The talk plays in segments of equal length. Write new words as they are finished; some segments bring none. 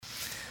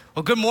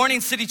Well, good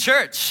morning, City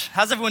Church.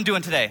 How's everyone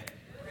doing today?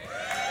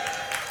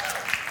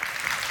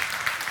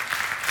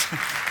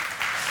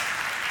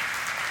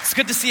 It's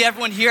good to see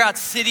everyone here at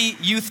City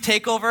Youth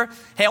Takeover.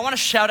 Hey, I want to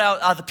shout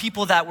out the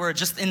people that were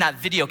just in that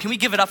video. Can we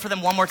give it up for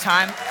them one more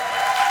time?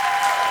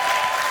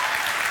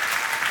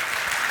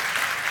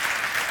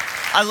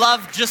 I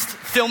love just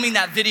filming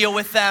that video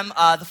with them.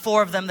 The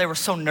four of them, they were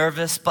so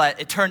nervous,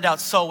 but it turned out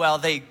so well.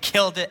 They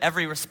killed it,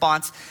 every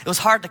response. It was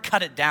hard to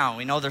cut it down.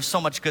 We know there's so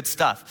much good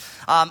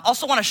stuff.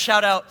 Also want to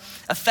shout out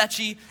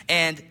Afechi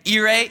and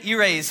Ire.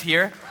 Ire is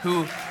here,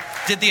 who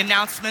did the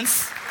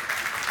announcements.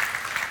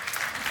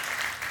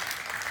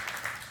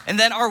 And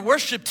then our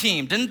worship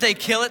team, didn't they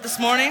kill it this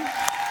morning?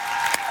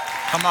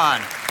 Come on.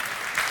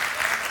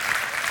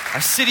 Our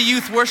City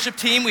Youth worship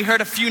team, we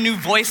heard a few new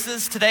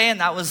voices today,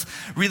 and that was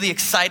really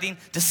exciting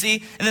to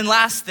see. And then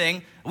last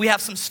thing, we have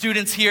some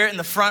students here in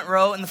the front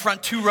row, in the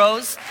front two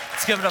rows.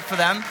 Let's give it up for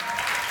them.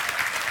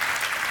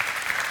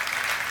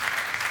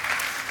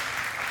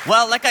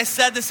 Well, like I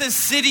said, this is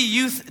City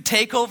Youth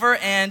Takeover,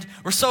 and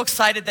we're so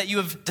excited that you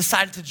have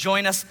decided to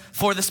join us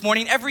for this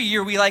morning. Every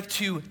year, we like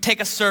to take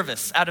a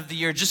service out of the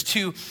year just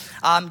to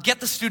get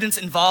the students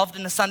involved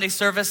in the Sunday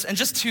service and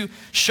just to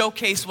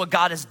showcase what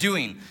God is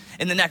doing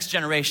in the next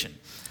generation.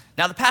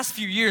 Now, the past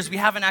few years, we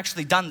haven't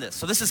actually done this,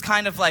 so this is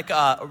kind of like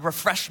a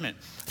refreshment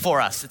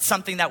for us. It's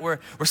something that we're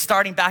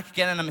starting back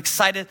again, and I'm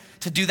excited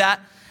to do that.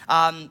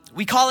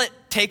 We call it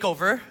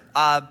Takeover.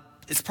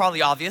 It's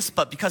probably obvious,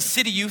 but because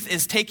City Youth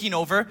is taking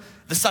over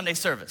the Sunday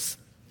service.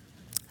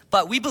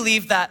 But we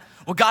believe that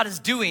what God is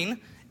doing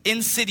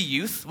in City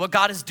Youth, what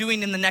God is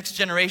doing in the next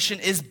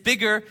generation is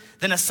bigger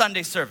than a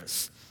Sunday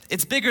service.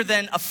 It's bigger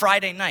than a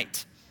Friday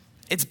night.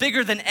 It's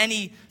bigger than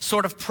any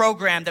sort of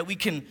program that we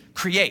can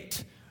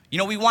create. You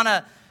know, we want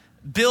to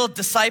build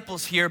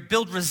disciples here,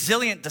 build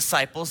resilient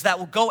disciples that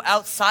will go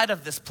outside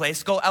of this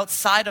place, go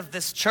outside of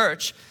this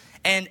church,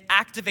 and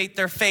activate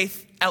their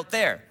faith out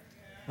there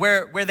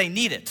where they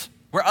need it,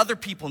 where other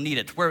people need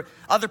it, where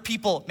other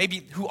people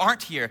maybe who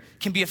aren't here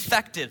can be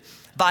affected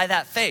by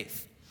that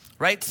faith,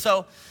 right?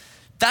 So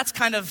that's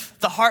kind of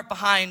the heart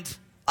behind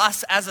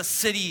us as a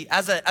city,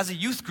 as a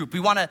youth group.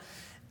 We want to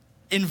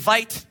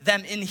invite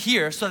them in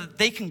here so that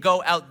they can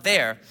go out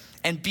there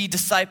and be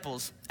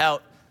disciples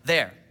out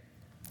there.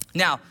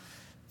 Now,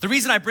 the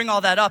reason I bring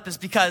all that up is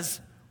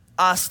because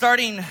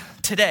starting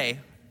today,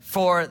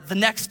 for the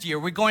next year,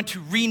 we're going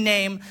to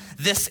rename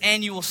this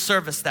annual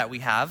service that we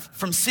have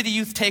from City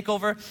Youth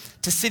Takeover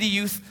to City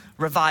Youth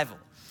Revival.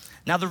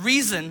 Now, the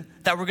reason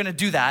that we're going to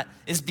do that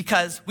is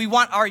because we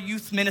want our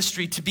youth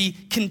ministry to be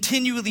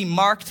continually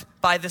marked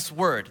by this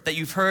word that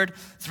you've heard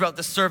throughout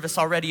the service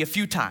already a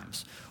few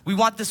times. We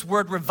want this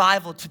word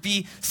revival to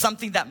be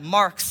something that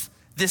marks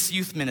this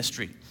youth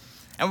ministry.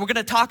 And we're going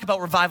to talk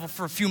about revival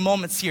for a few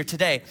moments here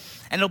today.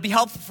 And it'll be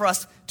helpful for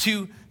us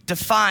to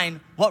define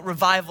what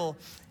revival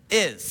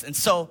is. And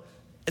so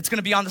it's going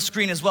to be on the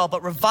screen as well.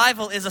 But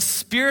revival is a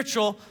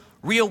spiritual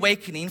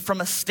reawakening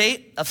from a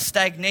state of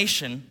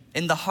stagnation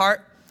in the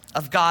heart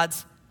of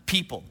God's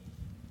people.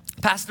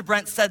 Pastor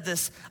Brent said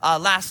this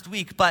last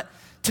week, but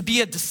to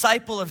be a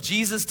disciple of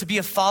Jesus, to be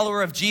a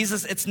follower of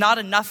Jesus, it's not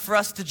enough for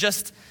us to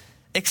just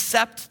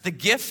accept the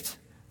gift,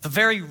 the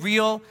very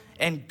real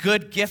and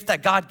good gift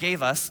that God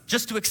gave us,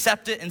 just to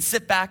accept it and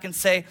sit back and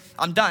say,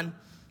 I'm done.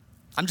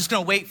 I'm just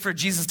going to wait for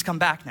Jesus to come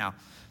back now.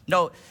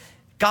 No,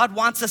 God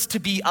wants us to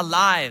be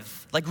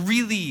alive, like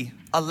really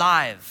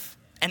alive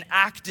and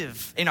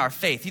active in our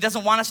faith. He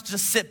doesn't want us to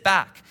just sit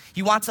back.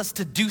 He wants us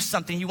to do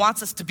something. He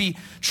wants us to be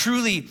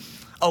truly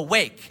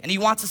awake. And he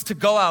wants us to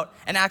go out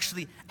and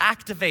actually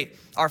activate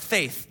our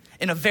faith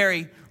in a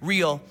very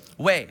real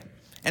way.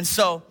 And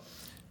so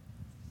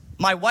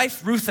my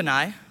wife, Ruth, and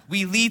I,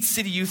 we lead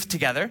City Youth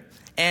together,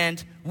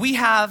 and we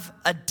have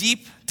a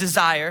deep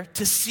desire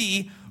to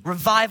see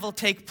revival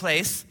take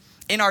place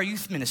in our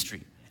youth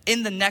ministry,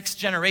 in the next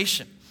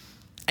generation.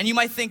 And you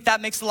might think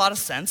that makes a lot of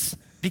sense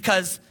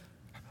because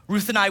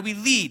Ruth and I, we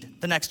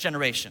lead the next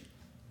generation.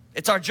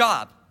 It's our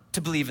job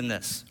to believe in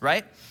this,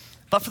 right?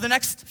 But for the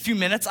next few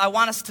minutes, I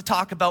want us to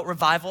talk about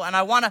revival, and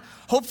I want to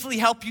hopefully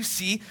help you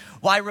see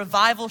why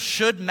revival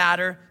should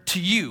matter to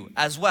you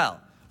as well.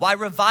 Why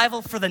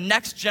revival for the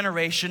next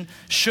generation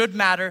should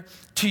matter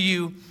to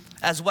you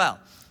as well.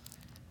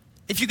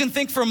 If you can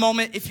think for a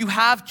moment, if you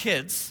have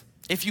kids,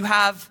 if you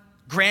have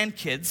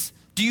grandkids,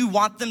 do you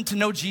want them to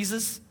know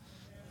Jesus?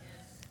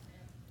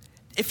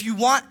 If you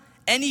want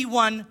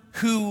anyone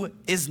who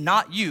is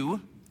not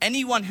you,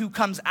 anyone who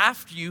comes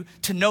after you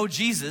to know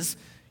Jesus,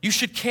 you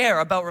should care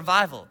about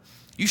revival.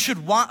 You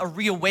should want a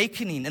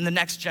reawakening in the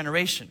next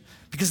generation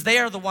because they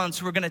are the ones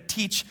who are going to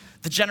teach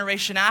the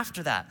generation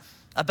after that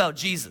about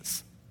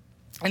Jesus.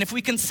 And if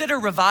we consider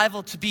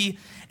revival to be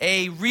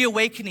a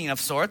reawakening of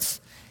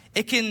sorts,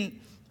 it can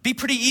be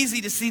pretty easy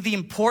to see the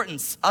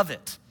importance of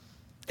it.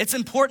 It's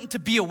important to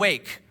be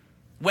awake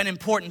when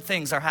important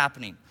things are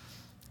happening.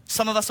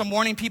 Some of us are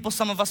morning people,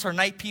 some of us are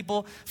night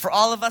people. For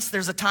all of us,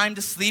 there's a time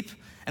to sleep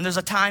and there's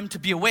a time to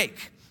be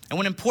awake. And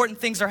when important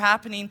things are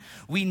happening,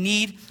 we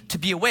need to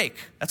be awake.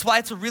 That's why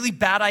it's a really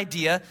bad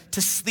idea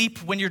to sleep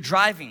when you're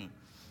driving.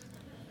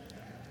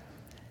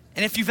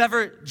 And if you've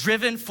ever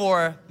driven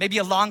for maybe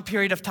a long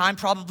period of time,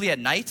 probably at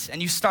night,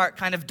 and you start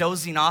kind of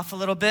dozing off a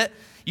little bit,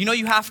 you know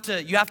you have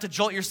to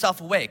jolt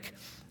yourself awake.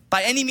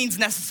 By any means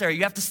necessary,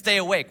 you have to stay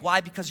awake.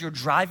 Why? Because you're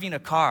driving a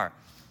car.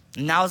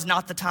 And now is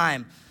not the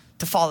time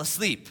to fall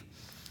asleep.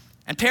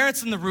 And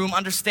parents in the room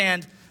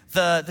understand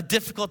the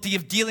difficulty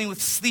of dealing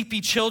with sleepy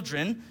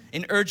children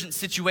in urgent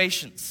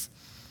situations.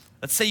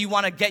 Let's say you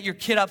want to get your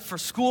kid up for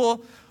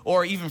school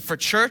or even for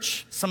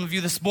church. Some of you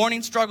this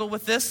morning struggle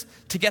with this,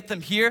 to get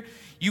them here.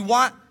 You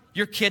want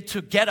your kid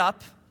to get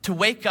up, to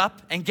wake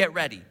up and get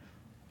ready.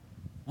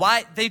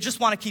 Why? They just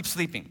want to keep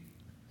sleeping.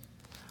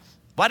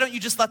 Why don't you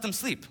just let them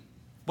sleep?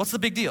 What's the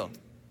big deal?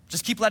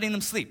 Just keep letting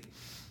them sleep.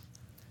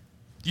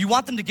 You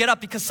want them to get up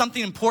because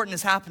something important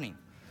is happening.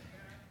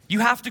 You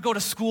have to go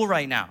to school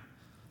right now.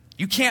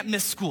 You can't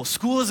miss school.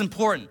 School is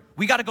important.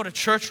 We got to go to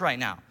church right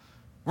now.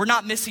 We're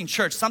not missing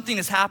church. Something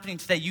is happening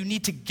today. You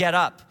need to get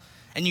up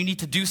and you need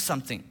to do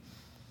something.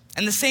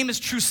 And the same is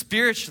true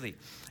spiritually.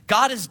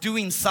 God is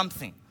doing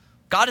something.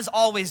 God is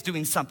always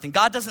doing something.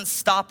 God doesn't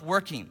stop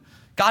working.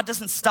 God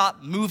doesn't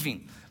stop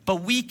moving.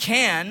 But we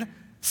can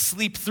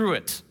sleep through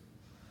it.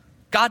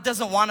 God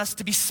doesn't want us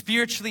to be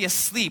spiritually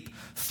asleep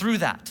through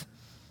that.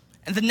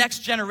 And the next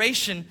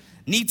generation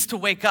needs to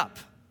wake up.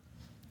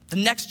 The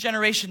next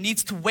generation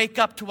needs to wake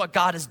up to what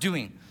God is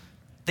doing.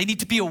 They need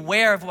to be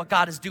aware of what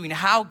God is doing,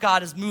 how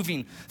God is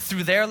moving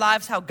through their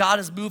lives, how God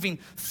is moving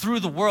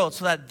through the world,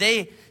 so that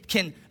they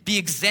can be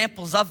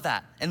examples of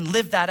that and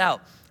live that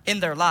out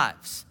in their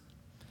lives.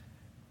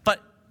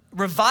 But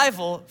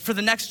revival for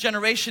the next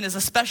generation is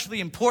especially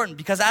important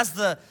because as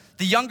the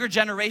younger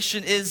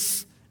generation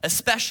is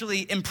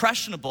especially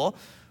impressionable,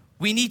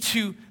 we need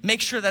to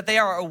make sure that they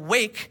are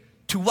awake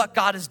to what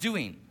God is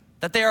doing,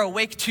 that they are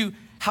awake to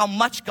how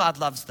much God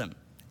loves them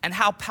and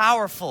how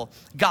powerful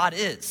God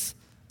is.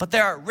 But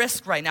they're at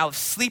risk right now of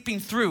sleeping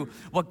through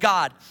what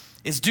God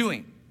is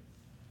doing.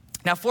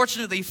 Now,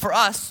 fortunately for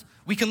us,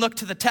 we can look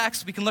to the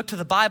text, we can look to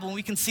the Bible, and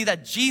we can see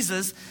that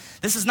Jesus,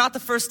 this is not the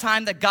first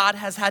time that God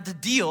has had to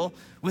deal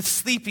with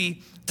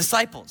sleepy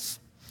disciples.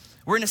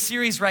 We're in a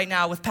series right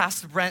now with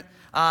Pastor Brent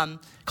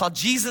called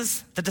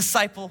Jesus, the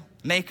Disciple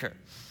Maker.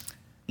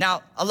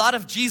 Now, a lot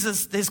of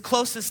Jesus, his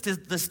closest,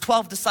 his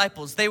 12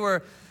 disciples, they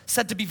were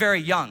said to be very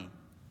young,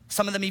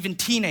 some of them even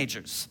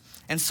teenagers.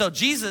 And so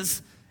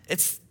Jesus,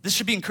 this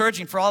should be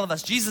encouraging for all of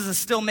us. Jesus is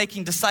still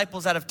making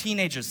disciples out of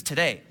teenagers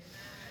today.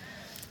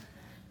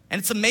 And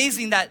it's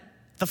amazing that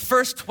the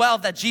first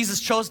 12 that Jesus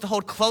chose to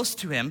hold close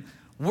to him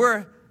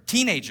were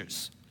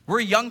teenagers,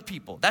 were young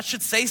people. That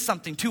should say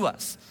something to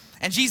us.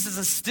 And Jesus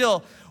is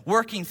still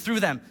working through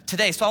them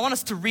today. So I want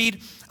us to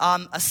read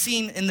a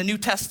scene in the New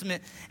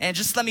Testament, and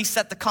just let me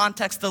set the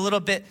context a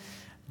little bit.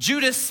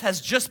 Judas has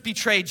just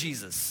betrayed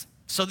Jesus.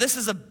 So this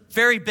is a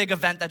very big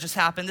event that just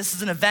happened. This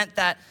is an event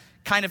that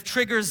kind of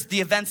triggers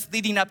the events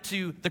leading up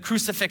to the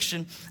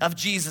crucifixion of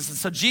Jesus. And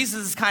so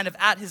Jesus is kind of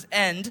at his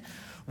end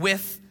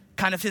with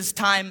kind of his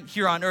time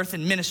here on earth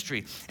in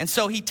ministry. And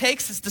so he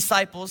takes his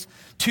disciples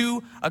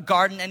to a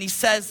garden and he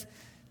says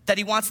that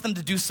he wants them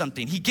to do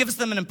something. He gives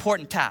them an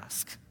important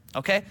task,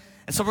 okay?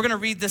 And so we're gonna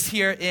read this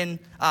here in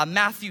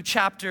Matthew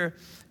chapter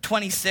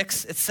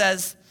 26. It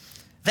says,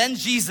 "Then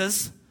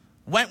Jesus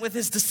went with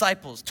his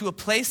disciples to a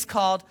place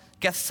called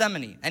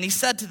Gethsemane, and he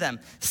said to them,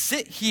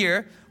 'Sit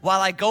here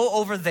while I go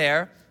over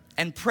there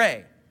and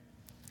pray.'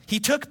 He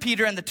took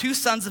Peter and the two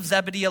sons of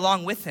Zebedee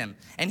along with him,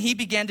 and he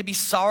began to be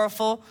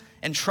sorrowful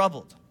and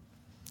troubled.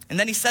 And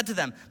then he said to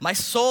them, 'My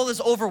soul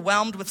is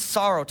overwhelmed with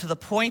sorrow to the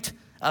point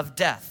of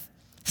death.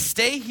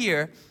 Stay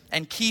here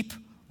and keep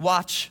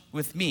watch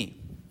with me.'"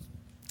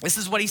 This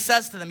is what he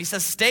says to them. He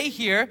says, "Stay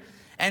here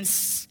and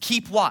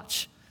keep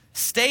watch.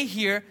 Stay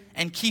here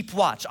and keep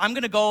watch. I'm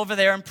gonna go over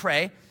there and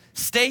pray.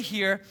 Stay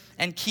here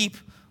and keep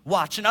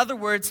watch." In other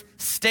words,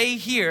 stay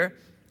here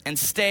and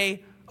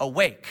stay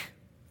awake.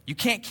 You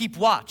can't keep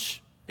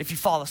watch if you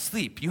fall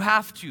asleep. You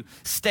have to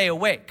stay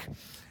awake.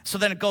 So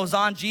then it goes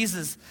on,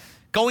 Jesus,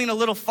 going a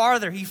little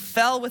farther, he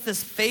fell with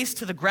his face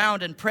to the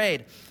ground and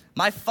prayed,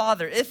 "My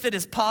Father, if it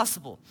is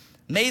possible,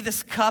 may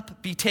this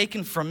cup be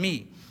taken from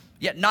me,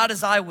 yet not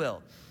as I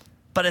will,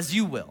 but as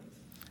you will."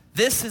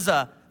 This is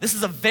a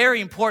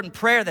very important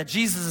prayer that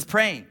Jesus is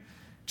praying.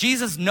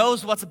 Jesus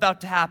knows what's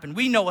about to happen.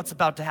 We know what's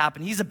about to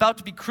happen. He's about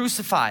to be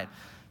crucified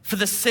for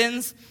the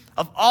sins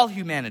of all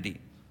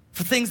humanity,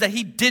 for things that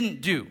he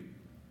didn't do.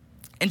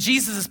 And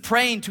Jesus is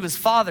praying to his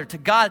Father, to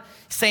God,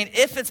 saying,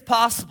 if it's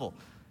possible,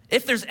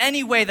 if there's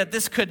any way that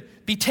this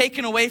could be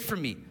taken away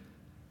from me,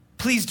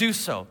 please do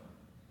so.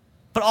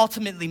 But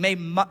ultimately,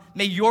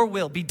 may your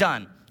will be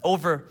done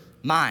over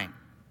mine.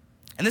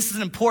 And this is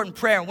an important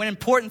prayer. And when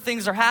important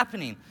things are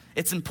happening,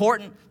 it's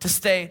important to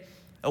stay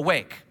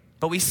awake.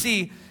 But we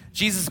see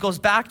Jesus goes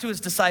back to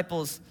his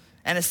disciples,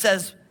 and it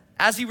says,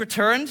 as he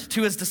returned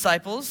to his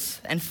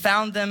disciples and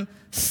found them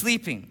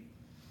sleeping,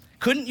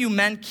 "Couldn't you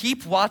men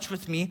keep watch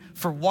with me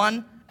for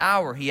 1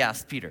 hour?" he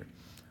asked Peter.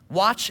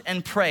 Watch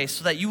and pray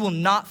so that you will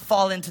not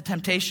fall into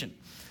temptation.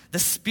 The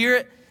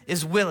spirit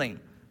is willing,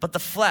 but the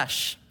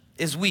flesh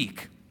is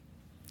weak."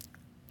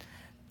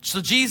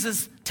 So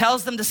Jesus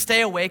tells them to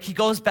stay awake. He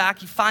goes back,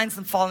 he finds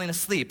them falling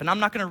asleep. And I'm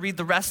not gonna read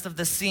the rest of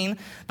this scene,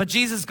 but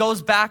Jesus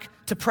goes back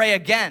to pray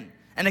again.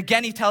 And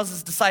again, he tells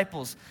his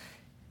disciples,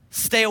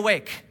 "Stay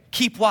awake,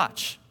 keep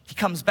watch." He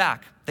comes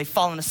back, they've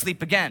fallen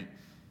asleep again.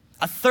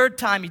 A third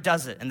time he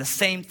does it, and the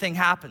same thing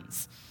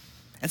happens.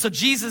 And so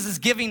Jesus is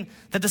giving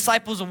the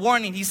disciples a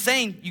warning. He's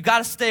saying, you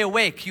gotta stay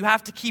awake. You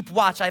have to keep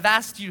watch. I've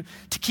asked you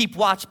to keep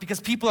watch because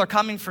people are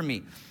coming for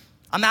me.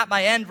 I'm at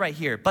my end right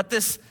here. But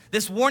this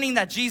warning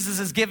that Jesus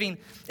is giving,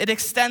 it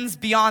extends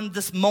beyond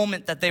this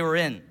moment that they were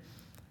in.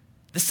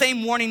 The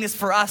same warning is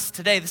for us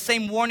today. The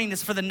same warning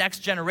is for the next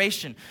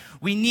generation.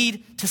 We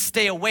need to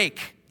stay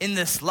awake in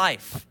this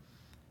life.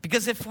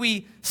 Because if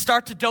we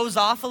start to doze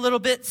off a little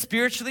bit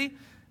spiritually,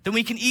 then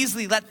we can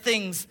easily let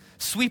things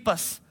sweep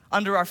us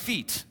under our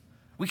feet.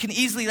 We can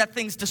easily let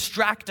things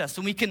distract us,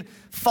 and we can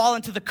fall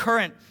into the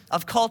current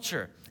of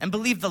culture and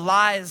believe the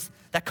lies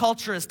that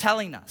culture is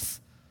telling us.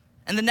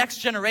 And the next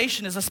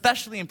generation is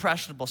especially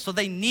impressionable, so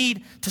they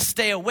need to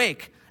stay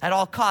awake at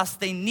all costs.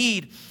 They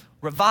need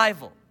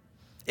revival.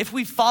 If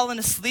we've fallen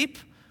asleep,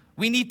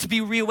 we need to be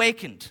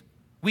reawakened.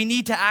 We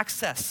need to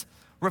access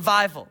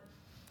revival.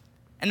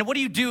 And what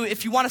do you do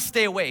if you want to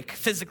stay awake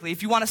physically?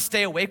 If you want to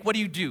stay awake, what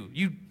do?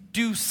 You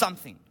do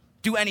something.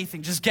 Do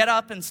anything. Just get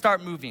up and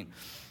start moving.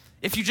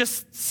 If you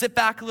just sit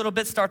back a little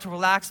bit, start to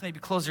relax, maybe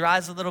close your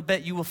eyes a little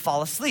bit, you will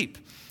fall asleep.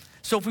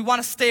 So if we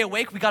want to stay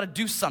awake, we got to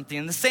do something.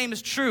 And the same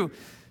is true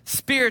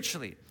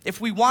spiritually.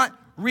 If we want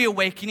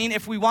reawakening,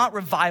 if we want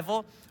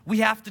revival, we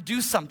have to do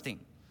something.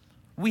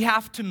 We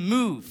have to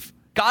move.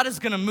 God is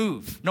going to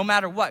move no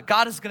matter what.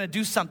 God is going to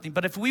do something.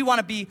 But if we want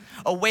to be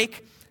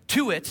awake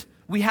to it,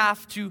 we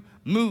have to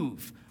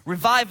move.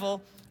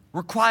 Revival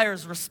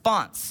requires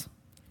response.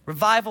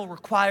 Revival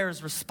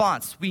requires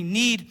response. We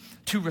need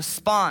to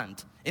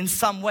respond in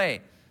some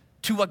way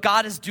to what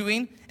God is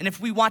doing. And if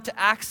we want to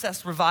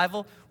access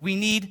revival, we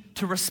need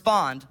to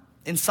respond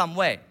in some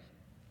way.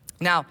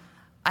 Now,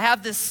 I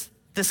have this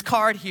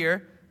card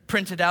here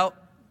printed out.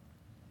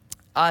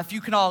 If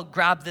you can all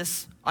grab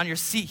this on your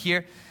seat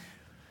here.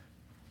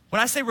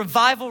 When I say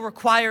revival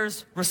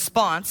requires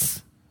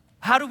response,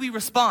 how do we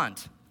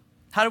respond?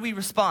 How do we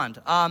respond?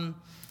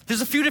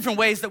 There's a few different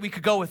ways that we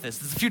could go with this.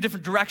 There's a few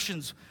different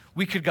directions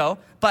we could go.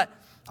 But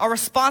our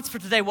response for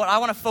today, what I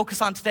want to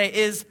focus on today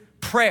is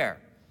prayer.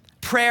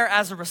 Prayer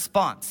as a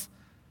response.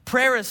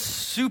 Prayer is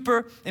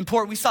super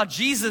important. We saw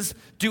Jesus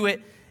do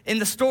it in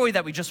the story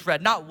that we just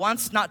read. Not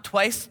once, not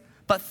twice,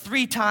 but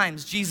 3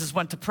 times Jesus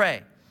went to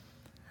pray.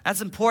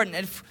 That's important.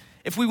 And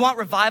if we want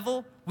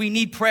revival, we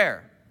need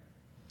prayer.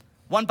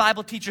 One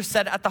Bible teacher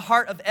said, at the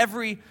heart of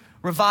every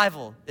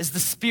revival is the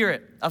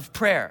spirit of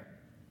prayer.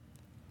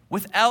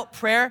 Without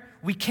prayer,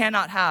 we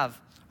cannot have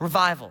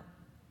revival.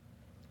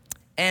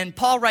 And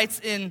Paul writes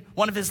in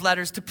one of his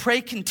letters to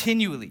pray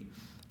continually.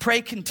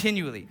 Pray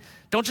continually.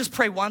 Don't just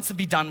pray once and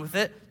be done with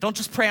it. Don't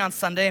just pray on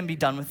Sunday and be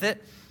done with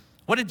it.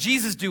 What did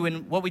Jesus do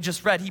in what we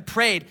just read? He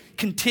prayed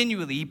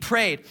continually. He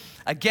prayed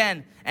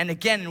again and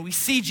again. And we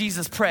see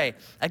Jesus pray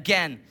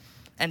again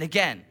and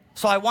again.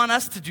 So I want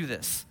us to do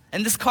this.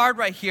 And this card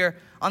right here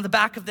on the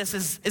back of this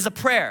is a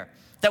prayer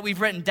that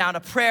we've written down, a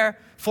prayer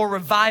for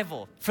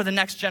revival for the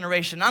next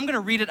generation. I'm going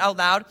to read it out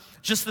loud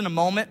just in a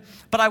moment,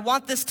 but I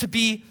want this to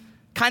be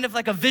kind of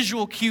like a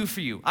visual cue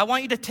for you. I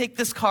want you to take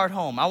this card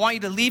home. I want you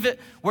to leave it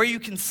where you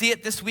can see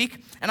it this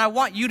week, and I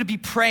want you to be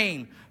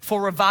praying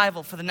for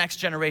revival for the next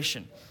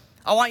generation.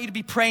 I want you to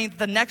be praying that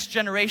the next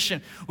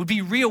generation would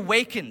be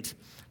reawakened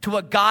to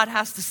what God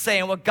has to say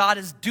and what God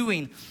is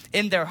doing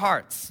in their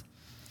hearts.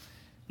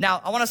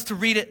 Now, I want us to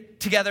read it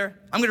together.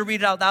 I'm going to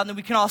read it out loud, and then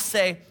we can all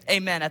say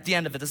amen at the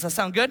end of it. Does that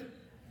sound good?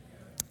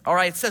 All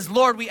right, it says,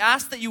 Lord, we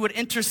ask that you would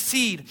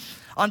intercede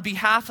on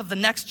behalf of the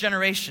next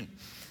generation.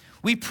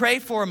 We pray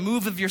for a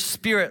move of your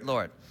spirit,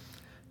 Lord.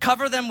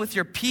 Cover them with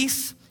your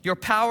peace, your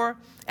power,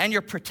 and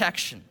your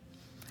protection.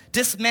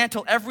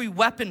 Dismantle every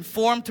weapon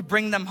formed to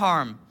bring them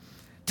harm.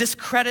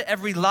 Discredit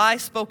every lie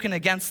spoken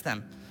against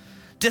them.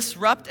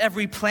 Disrupt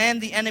every plan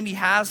the enemy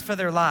has for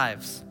their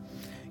lives.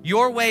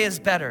 Your way is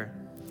better,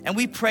 and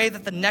we pray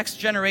that the next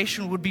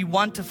generation would be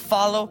one to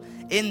follow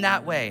in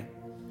that way.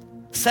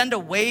 Send a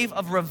wave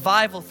of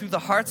revival through the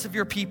hearts of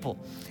your people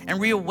and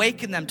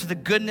reawaken them to the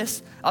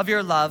goodness of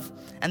your love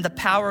and the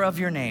power of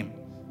your name.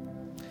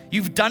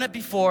 You've done it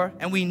before,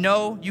 and we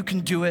know you can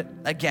do it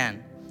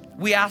again.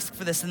 We ask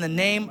for this in the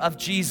name of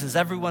Jesus.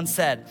 Everyone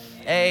said,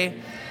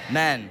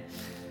 amen.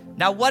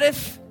 Now, what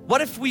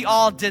if we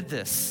all did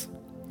this?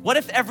 What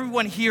if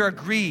everyone here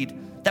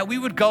agreed that we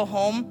would go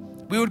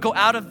home, we would go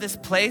out of this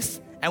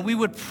place, and we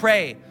would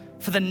pray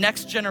for the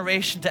next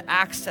generation to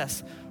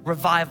access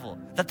revival,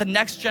 that the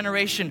next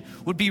generation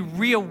would be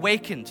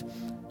reawakened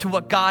to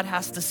what God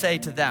has to say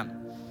to them.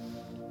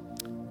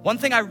 One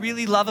thing I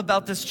really love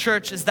about this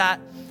church is that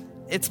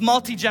it's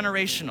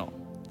multi-generational.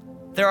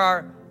 There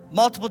are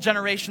multiple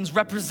generations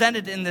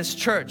represented in this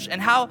church.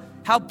 And how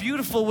How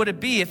beautiful would it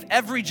be if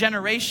every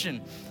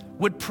generation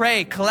would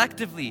pray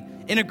collectively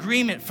in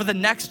agreement for the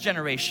next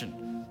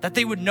generation, that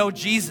they would know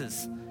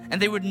Jesus,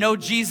 and they would know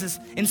Jesus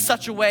in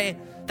such a way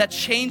that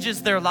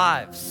changes their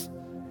lives.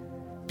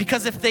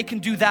 Because if they can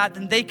do that,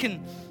 then they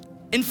can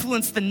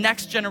influence the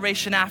next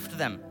generation after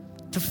them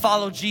to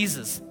follow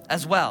Jesus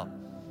as well.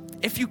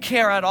 If you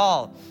care at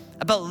all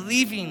about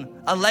leaving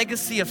a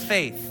legacy of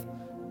faith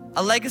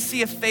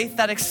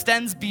that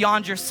extends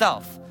beyond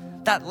yourself,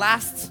 that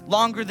lasts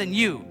longer than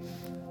you,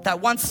 that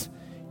once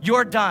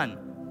you're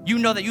done, you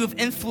know that you have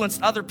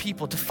influenced other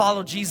people to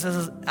follow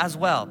Jesus as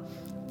well.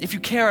 If you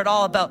care at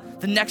all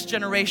about the next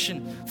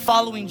generation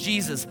following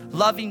Jesus,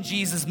 loving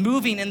Jesus,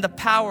 moving in the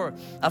power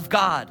of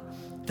God,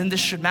 then this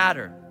should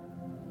matter.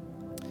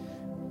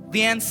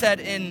 Leanne said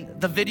in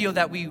the video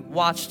that we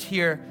watched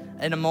here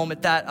in a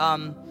moment that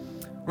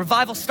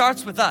revival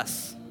starts with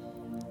us.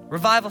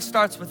 Revival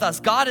starts with us.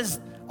 God is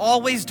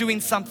always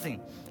doing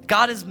something.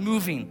 God is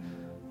moving,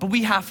 but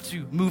we have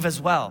to move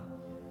as well.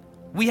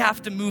 We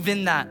have to move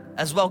in that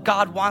as well.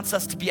 God wants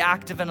us to be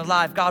active and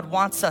alive. God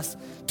wants us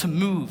to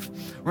move.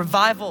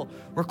 Revival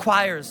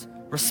requires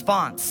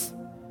response,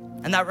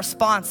 and that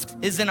response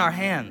is in our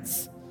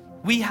hands.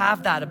 We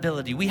have that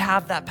ability. We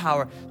have that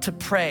power to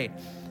pray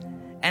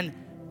and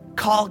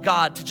call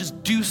God to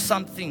just do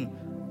something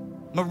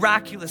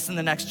miraculous in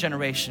the next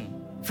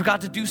generation. For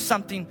God to do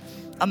something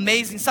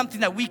amazing,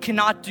 something that we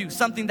cannot do,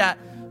 something that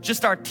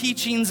just our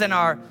teachings and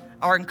our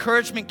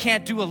encouragement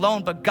can't do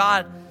alone, but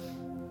God,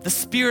 the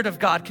Spirit of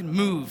God, can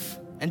move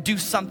and do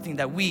something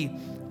that we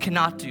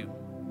cannot do.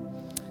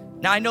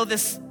 Now I know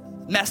this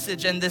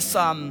message and this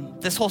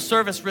whole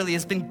service really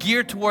has been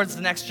geared towards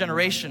the next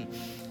generation,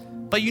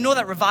 but you know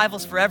that revival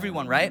is for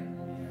everyone, right?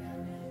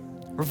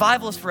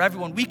 Revival is for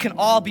everyone. We can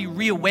all be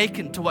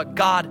reawakened to what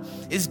God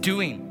is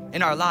doing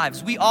in our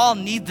lives. We all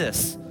need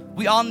this.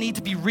 We all need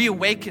to be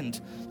reawakened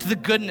to the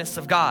goodness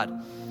of God.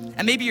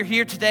 And maybe you're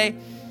here today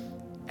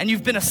and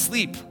you've been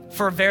asleep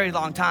for a very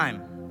long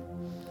time.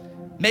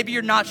 Maybe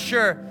you're not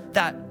sure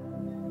that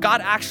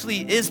God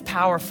actually is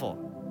powerful,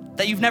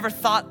 that you've never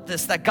thought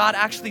this, that God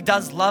actually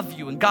does love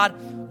you and God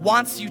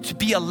wants you to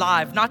be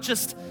alive, not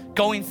just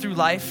going through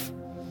life,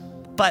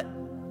 but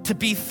to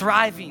be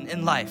thriving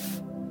in life.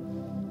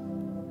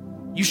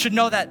 You should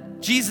know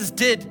that Jesus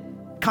did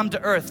come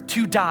to earth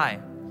to die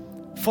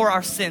for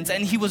our sins,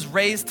 and he was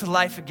raised to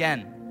life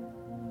again.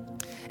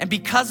 And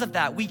because of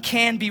that, we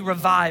can be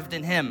revived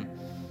in him.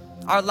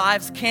 Our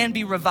lives can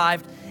be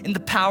revived in the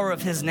power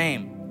of his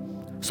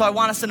name. So I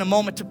want us in a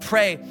moment to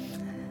pray,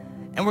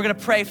 and we're gonna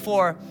pray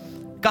for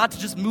God to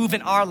just move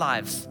in our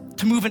lives,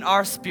 to move in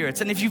our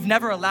spirits. And if you've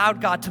never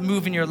allowed God to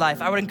move in your life,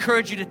 I would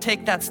encourage you to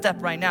take that step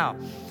right now.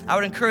 I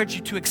would encourage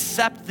you to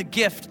accept the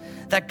gift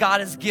that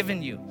God has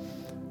given you,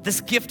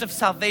 this gift of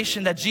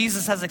salvation that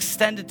Jesus has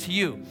extended to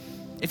you.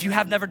 If you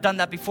have never done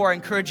that before, I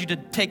encourage you to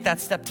take that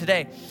step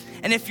today.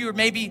 And if you're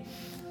maybe,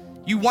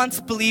 you once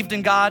believed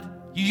in God,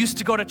 you used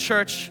to go to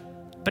church,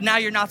 but now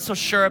you're not so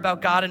sure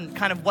about God and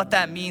kind of what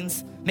that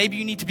means, maybe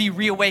you need to be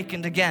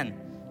reawakened again.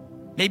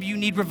 Maybe you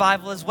need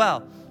revival as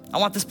well. I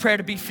want this prayer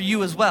to be for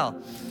you as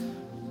well.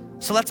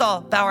 So let's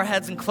all bow our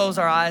heads and close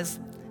our eyes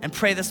and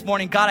pray this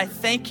morning. God, I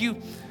thank you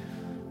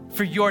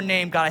for your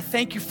name. God, I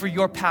thank you for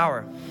your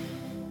power.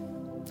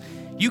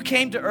 You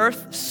came to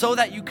earth so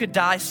that you could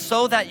die,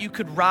 so that you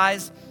could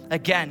rise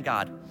again,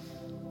 God.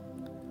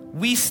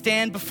 We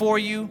stand before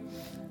you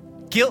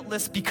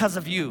guiltless because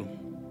of you.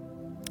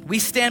 We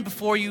stand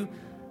before you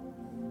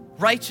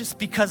righteous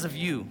because of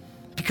you,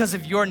 because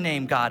of your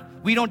name, God.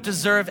 We don't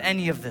deserve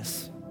any of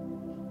this.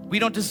 We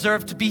don't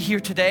deserve to be here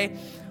today.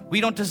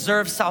 We don't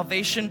deserve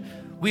salvation.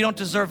 We don't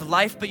deserve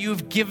life, but you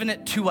have given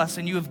it to us,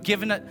 and you have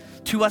given it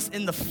to us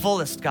in the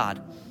fullest,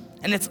 God.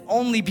 And it's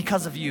only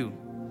because of you.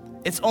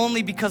 It's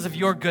only because of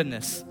your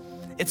goodness.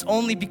 It's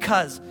only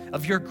because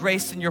of your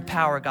grace and your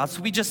power, God.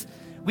 So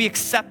we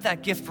accept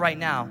that gift right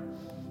now.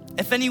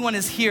 If anyone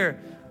is here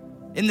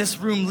in this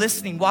room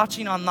listening,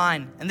 watching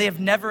online, and they have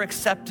never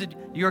accepted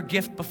your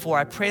gift before,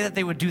 I pray that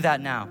they would do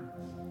that now.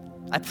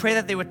 I pray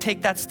that they would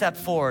take that step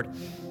forward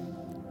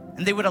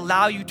and they would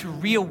allow you to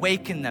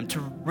reawaken them,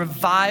 to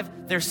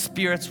revive their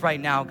spirits right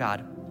now,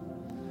 God.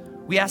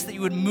 We ask that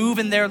you would move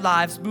in their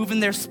lives, move in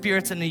their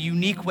spirits in a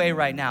unique way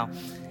right now,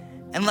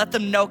 and let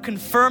them know,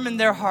 confirm in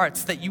their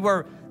hearts that you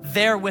are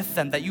there with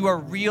them, that you are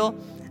real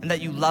and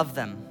that you love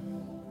them.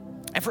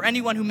 And for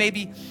anyone who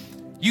maybe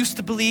used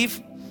to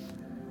believe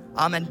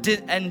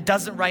and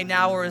doesn't right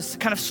now, or is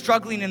kind of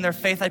struggling in their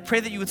faith, I pray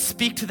that you would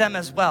speak to them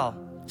as well.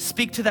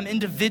 Speak to them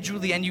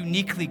individually and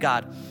uniquely,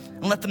 God,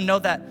 and let them know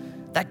that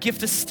that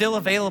gift is still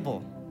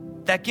available.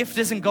 That gift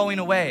isn't going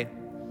away.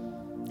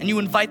 And you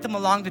invite them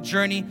along the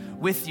journey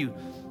with you.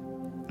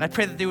 And I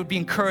pray that they would be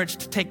encouraged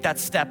to take that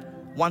step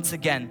once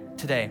again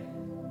today.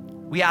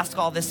 We ask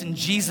all this in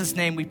Jesus'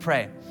 name we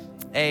pray.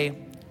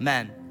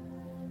 Amen.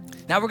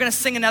 Now we're gonna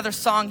sing another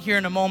song here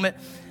in a moment,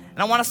 and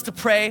I want us to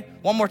pray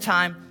one more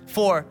time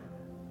for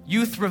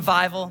youth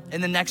revival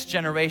in the next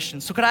generation.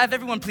 So could I have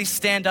everyone please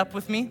stand up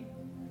with me?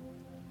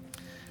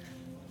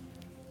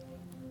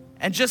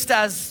 And just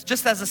as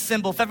a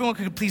symbol, if everyone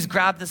could please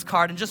grab this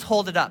card and just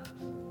hold it up.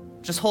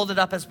 Just hold it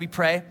up as we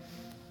pray.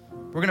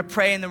 We're gonna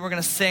pray and then we're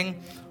gonna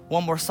sing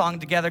one more song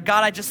together.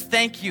 God, I just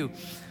thank you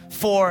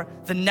for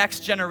the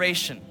next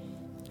generation.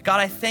 God,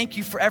 I thank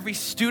you for every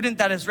student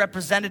that is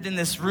represented in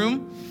this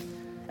room,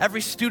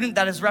 every student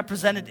that is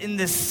represented in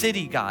this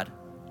city, God,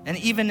 and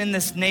even in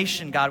this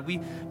nation, God.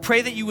 We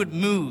pray that you would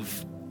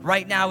move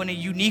right now in a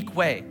unique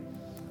way,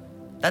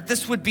 that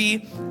this would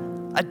be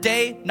a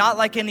day not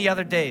like any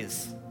other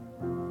days,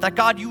 that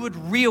God, you would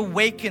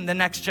reawaken the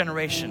next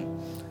generation,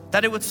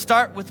 that it would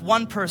start with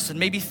one person,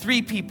 maybe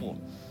 3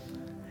 people,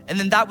 and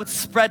then that would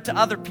spread to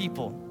other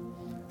people,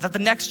 that the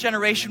next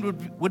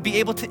generation would be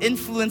able to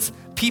influence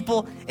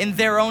people in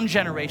their own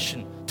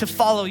generation to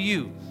follow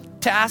you,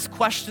 to ask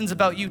questions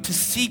about you, to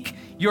seek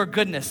your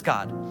goodness,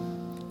 God.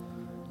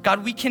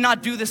 God, we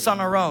cannot do this on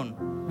our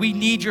own. We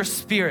need your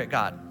Spirit,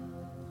 God.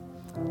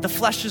 The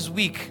flesh is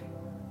weak,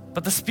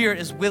 but the Spirit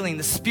is willing.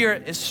 The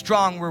Spirit is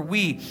strong where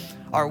we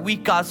are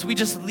weak, God. So we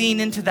just lean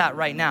into that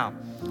right now.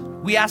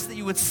 We ask that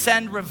you would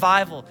send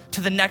revival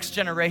to the next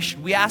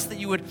generation. We ask that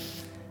you would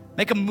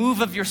make a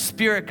move of your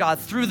Spirit, God,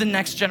 through the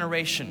next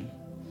generation.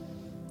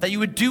 That you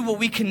would do what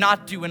we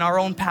cannot do in our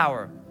own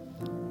power.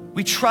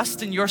 We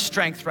trust in your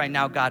strength right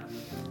now, God.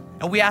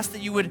 And we ask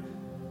that you would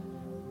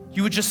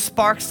just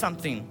spark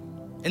something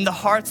in the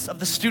hearts of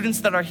the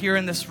students that are here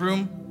in this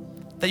room.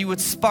 That you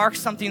would spark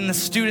something in the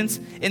students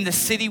in the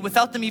city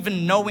without them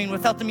even knowing,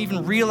 without them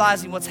even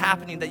realizing what's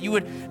happening. That you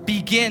would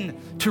begin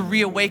to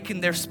reawaken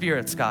their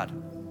spirits, God.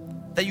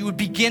 That you would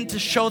begin to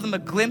show them a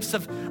glimpse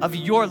of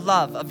your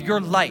love, of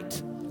your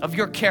light, of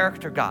your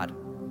character, God.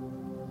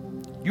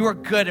 You are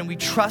good and we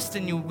trust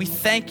in you. We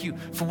thank you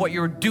for what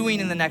you're doing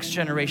in the next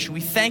generation.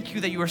 We thank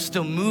you that you are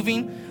still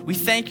moving. We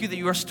thank you that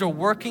you are still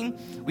working.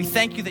 We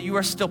thank you that you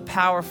are still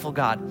powerful,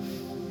 God.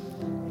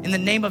 In the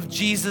name of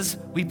Jesus,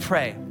 we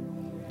pray.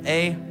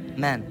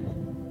 Amen.